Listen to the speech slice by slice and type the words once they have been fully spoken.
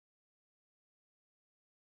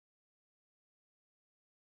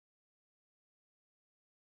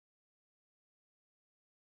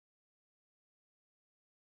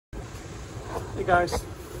guys,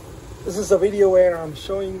 this is a video where I'm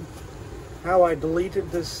showing how I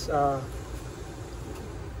deleted this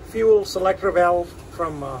fuel selector valve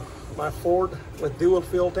from my Ford with dual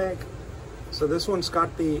fuel tank. So this one's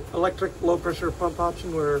got the electric low pressure pump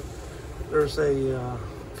option where there's a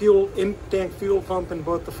in-tank fuel pump in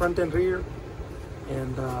both the front and rear.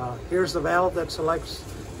 And here's the valve that selects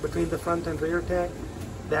between the front and rear tank.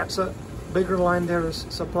 That's a bigger line there is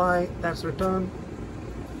supply, that's return.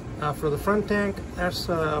 For the front tank, that's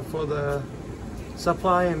for the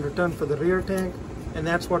supply and return for the rear tank, and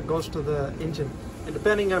that's what goes to the engine. And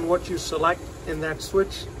depending on what you select in that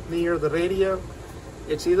switch near the radio,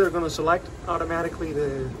 it's either going to select automatically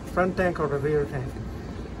the front tank or the rear tank.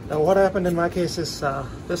 Now what happened in my case is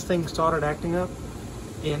this thing started acting up,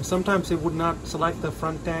 and sometimes it would not select the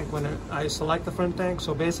front tank when I select the front tank.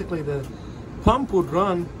 So basically the pump would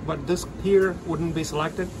run, but this here wouldn't be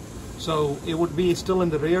selected. So it would be still in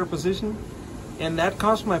the rear position, and that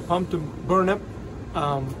caused my pump to burn up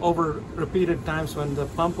over repeated times when the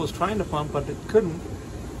pump was trying to pump, but it couldn't.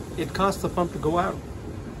 It caused the pump to go out.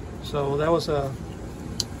 So that was a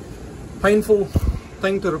painful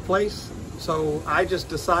thing to replace. So I just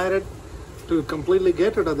decided to completely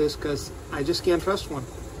get rid of this because I just can't trust one.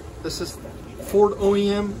 This is Ford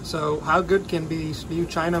OEM, so how good can be these new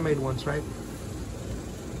China-made ones, right?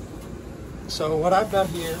 So what I've done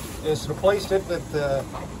here is replaced it with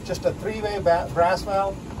just a three-way brass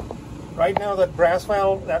valve. Right now that brass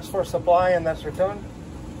valve, that's for supply and that's return.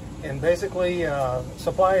 And basically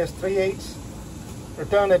supply is 3/8,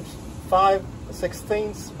 return is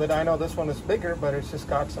 5/16, but I know this one is bigger, but it's just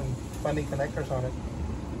got some funny connectors on it.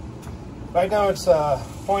 Right now it's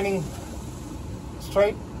pointing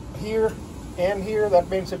straight here and here. That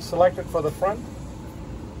means it's selected for the front.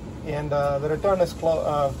 And the return is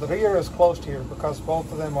the rear is closed here because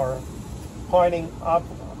both of them are pointing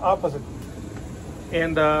opposite.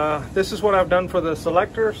 And this is what I've done for the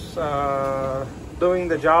selectors, doing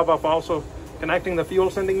the job of also connecting the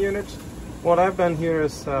fuel sending units. What I've done here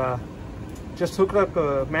is just hooked up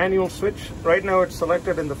a manual switch. Right now it's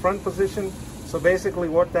selected in the front position. So basically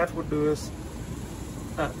what that would do is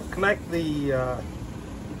connect the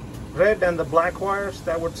red and the black wires.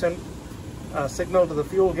 That would send signal to the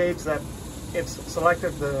fuel gauge that it's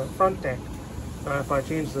selected the front tank. Now if I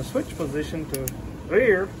change the switch position to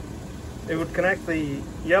rear, it would connect the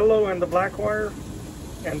yellow and the black wire,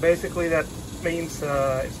 and basically that means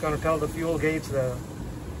it's going to tell the fuel gauge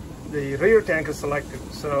the rear tank is selected.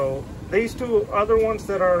 So these two other ones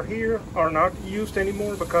that are here are not used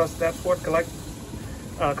anymore because that's what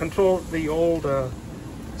controlled the old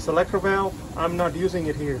selector valve. I'm not using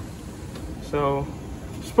it here. So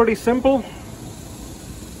it's pretty simple.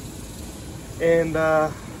 And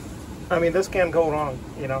I mean, this can't go wrong,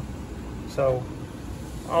 you know. So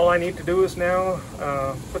all I need to do is now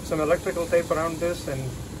put some electrical tape around this and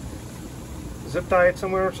zip tie it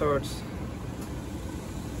somewhere so it's,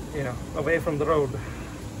 you know, away from the road.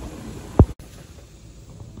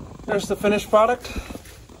 There's the finished product.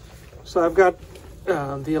 So I've got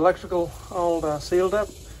the electrical all sealed up,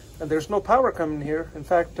 and there's no power coming here. In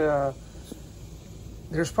fact,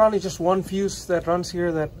 there's probably just one fuse that runs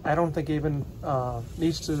here that I don't think even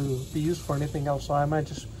needs to be used for anything else. So I might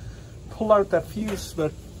just pull out that fuse,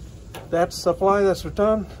 but that's supply, that's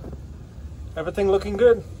return. Everything looking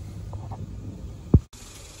good.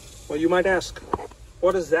 Well, you might ask,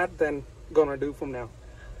 what is that then gonna do from now?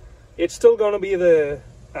 It's still gonna be the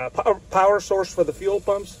power source for the fuel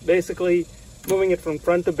pumps. Basically, moving it from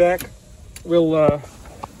front to back. We'll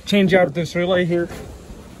change out this relay here.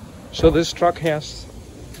 So this truck has,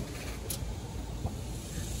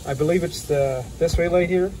 I believe it's this relay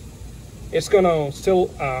here. It's gonna still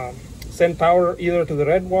send power either to the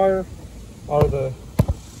red wire or the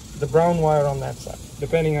brown wire on that side,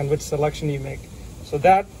 depending on which selection you make. So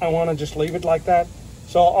that, I wanna just leave it like that.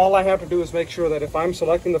 So all I have to do is make sure that if I'm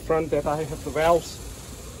selecting the front, that I have the valves,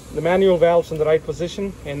 the manual valves in the right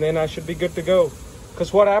position, and then I should be good to go.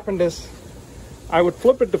 Because what happened is, I would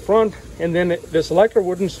flip it to front, and then the selector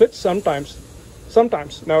wouldn't switch sometimes.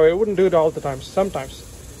 No, it wouldn't do it all the time, sometimes.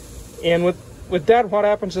 And with that, what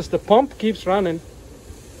happens is the pump keeps running,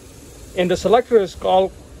 and the selector is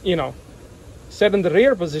all, you know, set in the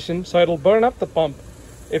rear position, so it'll burn up the pump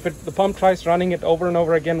if the pump tries running it over and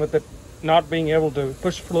over again with it not being able to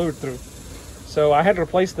push fluid through. So I had to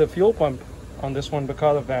replace the fuel pump on this one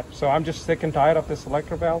because of that. So I'm just sick and tired of this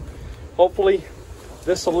selector valve. Hopefully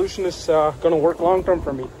this solution is going to work long term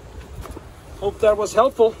for me. Hope that was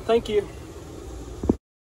helpful. Thank you.